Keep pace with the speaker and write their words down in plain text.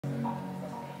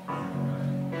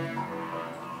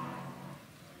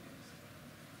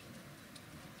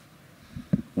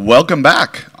Welcome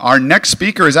back. Our next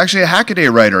speaker is actually a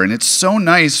Hackaday writer, and it's so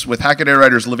nice with Hackaday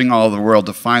writers living all over the world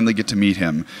to finally get to meet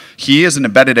him. He is an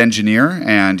embedded engineer,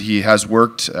 and he has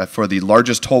worked for the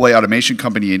largest tollway automation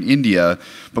company in India,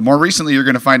 but more recently you're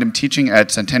going to find him teaching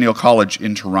at Centennial College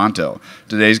in Toronto.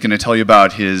 Today he's going to tell you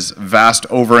about his vast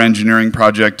Overengineering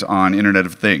project on Internet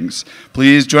of Things.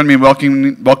 Please join me in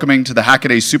welcoming to the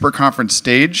Hackaday Super Conference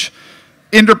stage,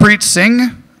 Inderpreet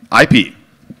Singh, IP.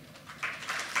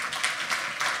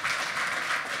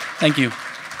 Thank you.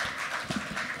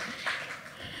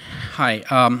 Hi.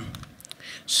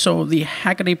 So the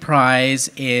Hackaday Prize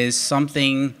is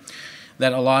something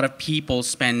that a lot of people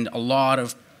spend a lot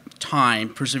of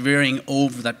time persevering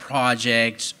over that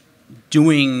project,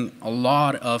 doing a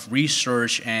lot of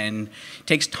research, and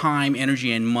takes time,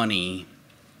 energy, and money.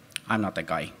 I'm not that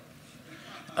guy.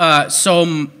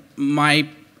 So my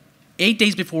 8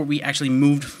 days before we actually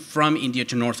moved from India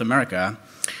to North America,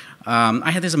 I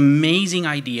had this amazing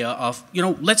idea of,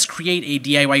 let's create a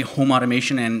DIY home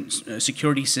automation and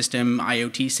security system,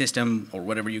 IoT system, or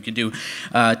whatever you can do,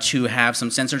 to have some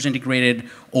sensors integrated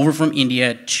over from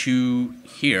India to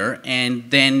here,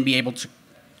 and then be able to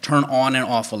turn on and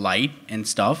off a light and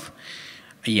stuff.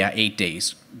 Yeah, 8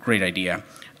 days. Great idea.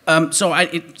 So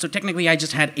technically, I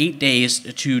just had 8 days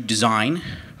to design,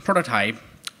 prototype,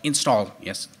 install.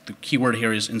 Yes, the keyword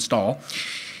here is install,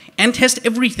 and test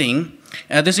everything.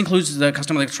 This includes the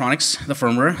custom electronics, the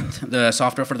firmware, the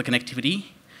software for the connectivity,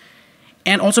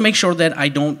 and also make sure that I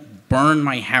don't burn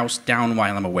my house down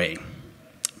while I'm away.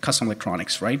 Custom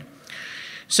electronics, right?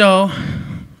 So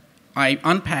I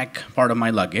unpack part of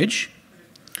my luggage.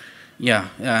 Yeah,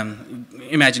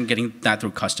 imagine getting that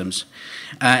through customs.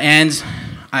 And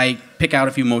I pick out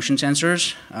a few motion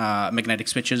sensors, magnetic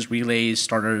switches, relays,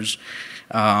 starters,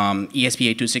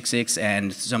 ESP8266,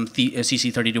 and some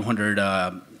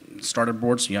CC3200 starter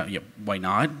boards. Yeah, why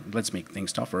not? Let's make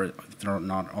things tougher if they're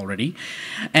not already.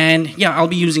 And yeah, I'll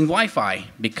be using Wi-Fi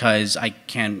because I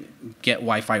can get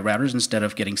Wi-Fi routers instead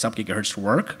of getting sub-gigahertz to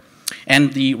work.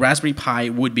 And the Raspberry Pi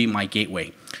would be my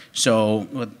gateway. So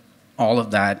with all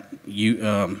of that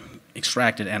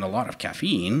extracted and a lot of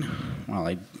caffeine,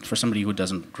 well, for somebody who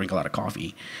doesn't drink a lot of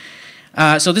coffee.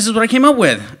 So this is what I came up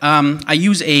with. I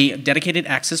use a dedicated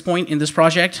access point in this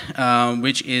project,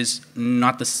 which is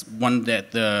not the one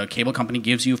that the cable company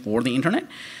gives you for the internet.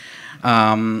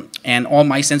 And all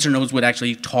my sensor nodes would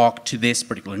actually talk to this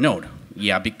particular node.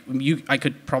 Yeah, I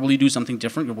could probably do something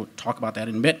different. We'll talk about that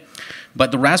in a bit.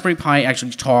 But the Raspberry Pi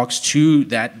actually talks to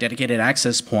that dedicated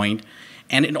access point,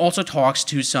 and it also talks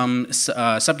to some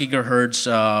sub-gigahertz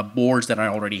boards that I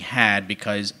already had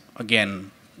because,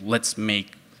 again, let's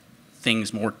make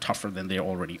things more tougher than they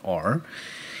already are.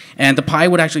 And the Pi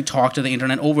would actually talk to the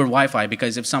internet over Wi-Fi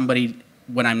because if somebody,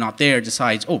 when I'm not there,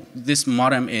 decides, oh, this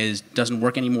modem doesn't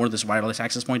work anymore, this wireless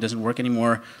access point doesn't work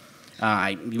anymore,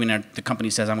 even if the company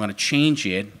says I'm going to change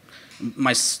it,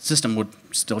 my system would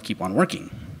still keep on working.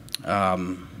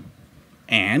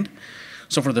 And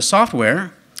so for the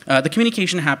software, the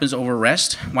communication happens over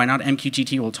REST. Why not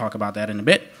MQTT? We'll talk about that in a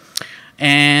bit.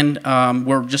 And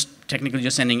we're just technically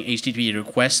just sending HTTP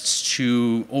requests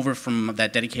over from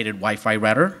that dedicated Wi-Fi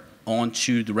router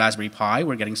onto the Raspberry Pi.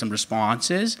 We're getting some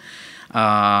responses.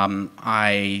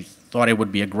 I thought it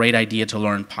would be a great idea to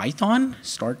learn Python,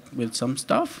 start with some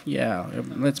stuff. Yeah,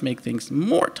 let's make things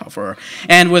more tougher.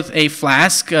 And with a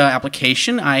Flask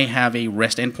application, I have a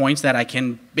REST endpoints that I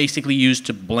can basically use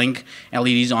to blink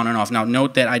LEDs on and off. Now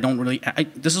note that I don't really,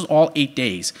 this is all 8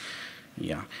 days.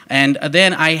 Yeah, and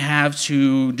then I have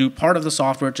to do part of the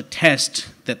software to test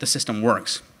that the system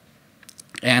works.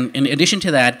 And in addition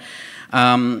to that,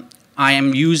 I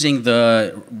am using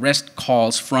the REST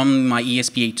calls from my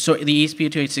ESP8. So the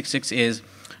ESP8266 is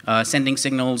sending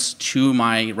signals to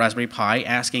my Raspberry Pi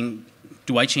asking,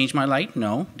 do I change my light?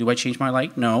 No. Do I change my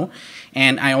light? No.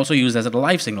 And I also use that as a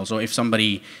live signal. So if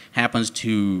somebody happens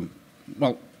to,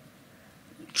 well,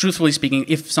 truthfully speaking,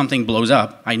 if something blows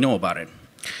up, I know about it.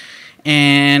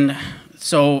 And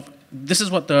so this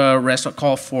is what the REST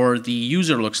call for the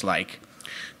user looks like.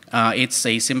 It's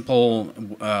a simple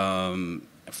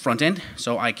front end,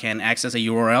 so I can access a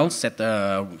URL, set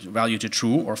the value to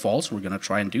true or false. We're going to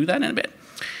try and do that in a bit.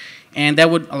 And that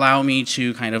would allow me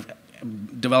to kind of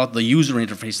develop the user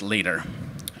interface later.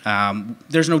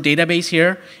 There's no database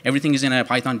here. Everything is in a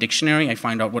Python dictionary. I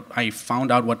found out what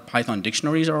Python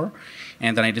dictionaries are,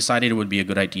 and then I decided it would be a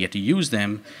good idea to use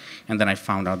them. And then I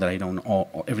found out that I don't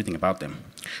know everything about them.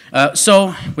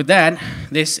 So with that,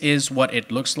 this is what it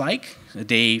looks like.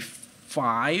 Day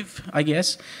 5, I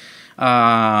guess.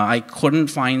 I couldn't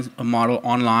find a model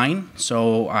online,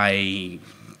 so I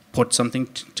put something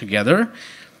together.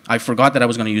 I forgot that I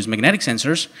was going to use magnetic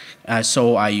sensors,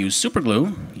 so I used super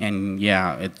glue, and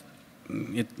yeah,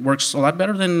 it works a lot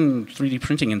better than 3D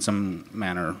printing in some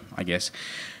manner, I guess.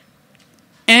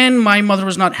 And my mother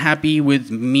was not happy with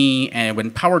me and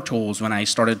when power tools when I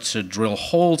started to drill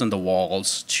holes in the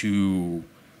walls to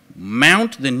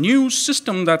mount the new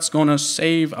system that's going to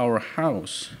save our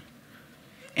house.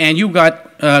 And you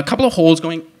got a couple of holes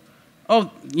going. Oh,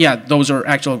 yeah, those are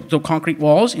actual concrete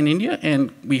walls in India,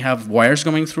 and we have wires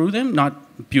going through them, not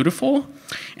beautiful.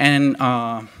 And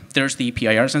there's the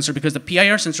PIR sensor, because the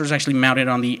PIR sensor is actually mounted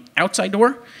on the outside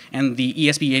door, and the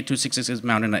ESP8266 is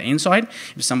mounted on the inside.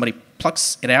 If somebody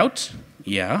plucks it out,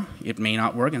 yeah, it may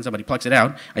not work, and somebody plucks it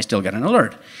out, I still get an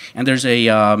alert. And there's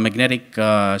a magnetic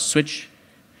switch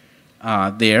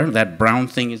there. That brown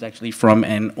thing is actually from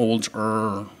an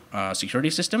older security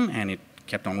system, and it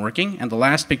kept on working. And the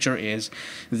last picture is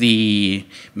the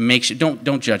makeshift.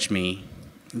 Don't judge me.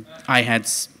 I had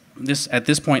this at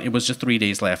this point. It was just 3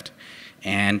 days left,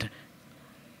 and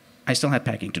I still had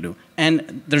packing to do.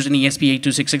 And there's an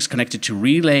ESP8266 connected to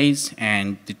relays,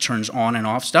 and it turns on and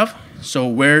off stuff. So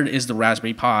where is the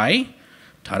Raspberry Pi?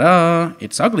 Ta-da!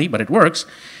 It's ugly, but it works.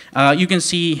 You can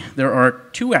see there are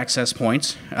 2 access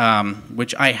points,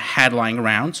 which I had lying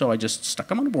around, so I just stuck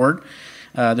them on the board.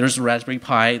 There's the Raspberry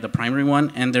Pi, the primary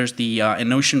one, and there's the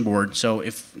Enotion board. So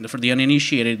for the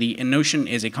uninitiated, the Enotion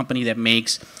is a company that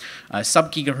makes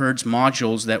sub-gigahertz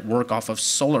modules that work off of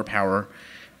solar power,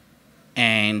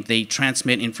 and they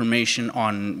transmit information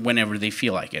on whenever they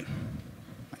feel like it,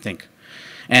 I think.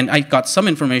 And I got some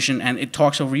information, and it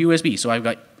talks over USB. So I've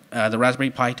got the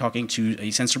Raspberry Pi talking to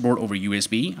a sensor board over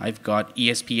USB. I've got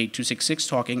ESP8266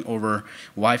 talking over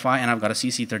Wi-Fi, and I've got a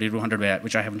CC3200,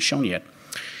 which I haven't shown yet.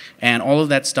 And all of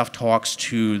that stuff talks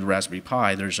to the Raspberry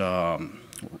Pi. There's a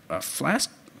Flask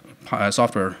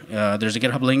software. There's a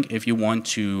GitHub link if you want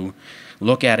to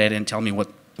look at it and tell me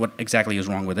what exactly is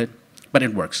wrong with it. But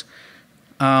it works.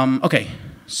 Okay,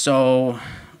 so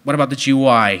what about the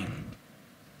GUI?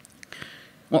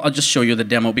 Well, I'll just show you the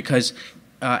demo because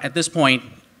at this point,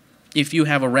 if you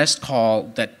have a REST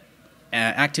call that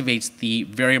activates the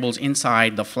variables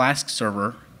inside the Flask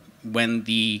server when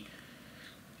the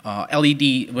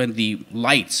LED, when the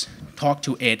lights talk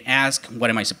to it, ask what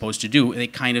am I supposed to do,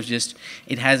 it kind of just,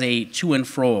 it has a to and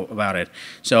fro about it.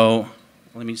 So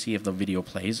let me see if the video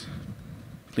plays.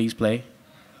 Please play.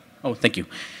 Oh, thank you.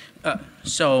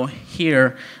 So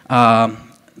here,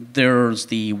 there's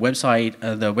the website,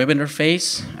 the web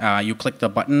interface. You click the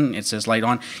button, it says light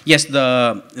on. Yes,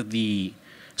 the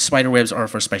spider webs are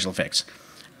for special effects.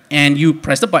 And you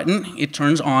press the button, it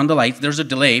turns on the light. There's a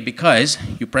delay because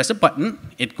you press a button,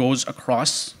 it goes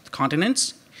across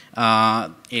continents,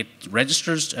 it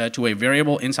registers to a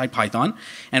variable inside Python,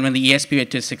 and when the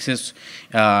ESP8266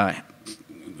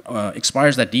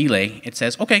 expires that delay, it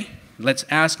says, okay, let's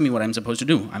ask me what I'm supposed to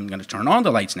do. I'm going to turn on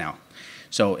the lights now.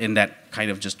 So in that kind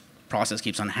of just process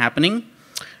keeps on happening.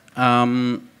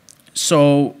 Hold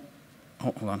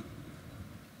on.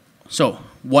 So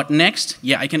what next?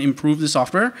 Yeah, I can improve the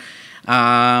software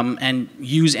and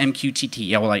use MQTT.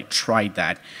 Yeah, well, I tried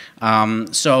that.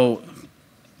 So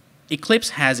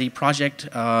Eclipse has a project,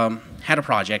 had a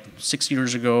project 6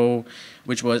 years ago,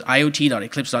 which was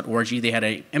iot.eclipse.org. They had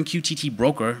a MQTT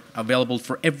broker available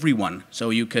for everyone, so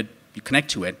you connect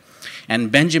to it.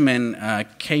 And Benjamin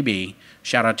KB,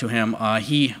 shout out to him,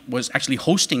 he was actually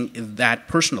hosting that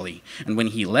personally. And when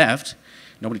he left,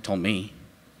 nobody told me.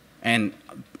 And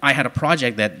I had a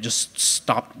project that just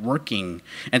stopped working.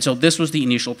 And so this was the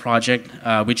initial project,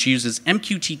 which uses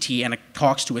MQTT, and it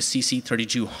talks to a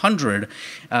CC3200.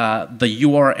 The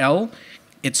URL,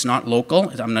 it's not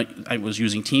local. I was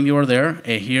using TeamViewer there.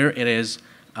 Here it is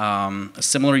a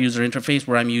similar user interface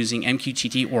where I'm using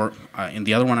MQTT, or in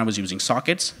the other one I was using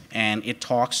sockets. And it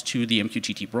talks to the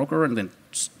MQTT broker and then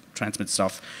transmits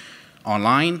stuff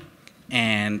online.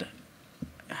 And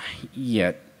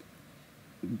yeah.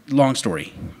 Long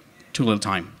story, too little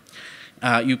time.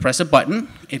 You press a button,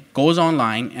 it goes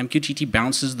online, MQTT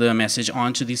bounces the message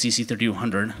onto the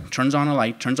CC3200, turns on a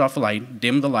light, turns off a light,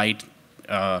 dim the light,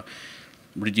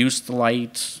 reduce the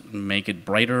light, make it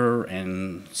brighter,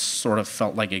 and sort of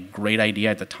felt like a great idea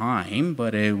at the time,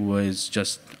 but it was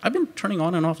just, I've been turning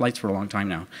on and off lights for a long time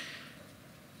now.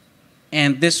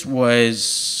 And this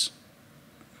was,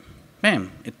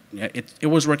 bam, it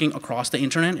was working across the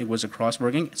internet, it was across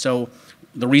working. So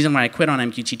the reason why I quit on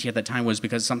MQTT at that time was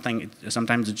because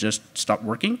sometimes it just stopped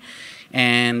working.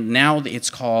 And now it's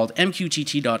called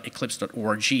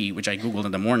mqtt.eclipse.org, which I Googled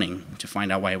in the morning to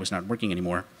find out why it was not working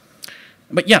anymore.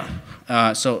 But yeah,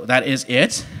 so that is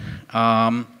it.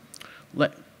 Okay.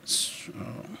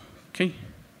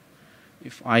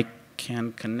 if I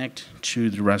can connect to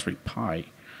the Raspberry Pi.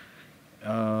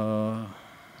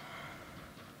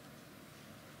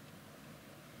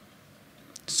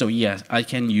 So yes, I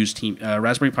can use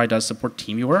Raspberry Pi does support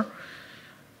TeamViewer,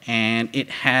 and it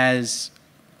has.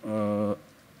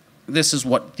 This is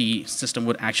what the system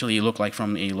would actually look like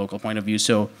from a local point of view.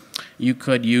 So you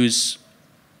could use,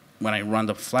 when I run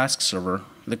the Flask server,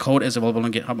 the code is available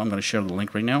on GitHub. I'm going to share the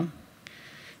link right now.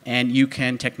 And you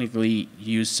can technically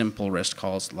use simple REST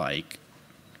calls like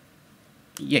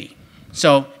yay.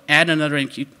 So add another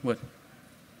enqueue. What?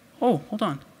 Oh, hold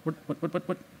on.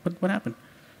 What happened?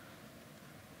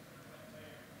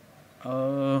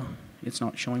 It's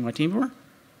not showing my TeamViewer.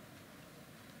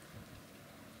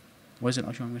 Why is it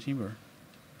not showing my TeamViewer?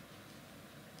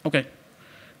 Okay.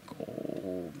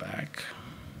 Go back.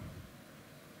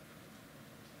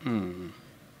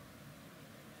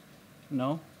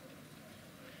 No?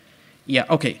 Yeah,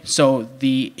 okay. So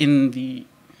in the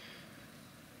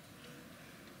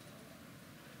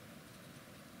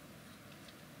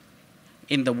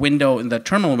window, in the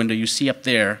terminal window you see up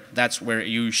there, that's where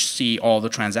you see all the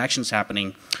transactions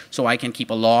happening. So I can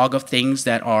keep a log of things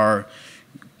that are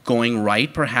going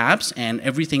right, perhaps, and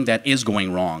everything that is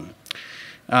going wrong.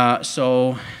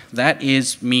 So that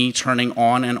is me turning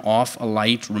on and off a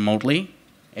light remotely.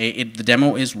 The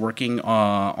demo is working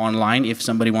online. If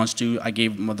somebody wants to, I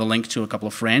gave the link to a couple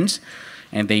of friends,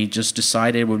 and they just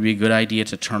decided it would be a good idea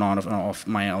to turn on and off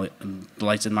my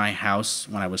lights in my house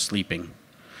when I was sleeping.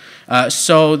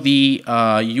 So the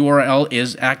URL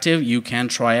is active. You can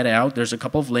try it out. There's a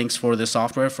couple of links for the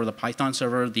software, for the Python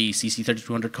server, the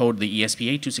CC3200 code, the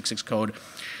ESP8266 code,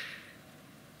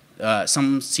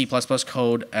 some C++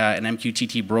 code, an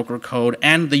MQTT broker code,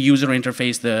 and the user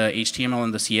interface, the HTML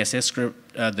and the CSS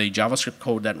script, the JavaScript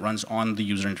code that runs on the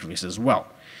user interface as well.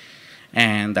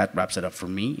 And that wraps it up for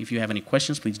me. If you have any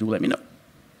questions, please do let me know.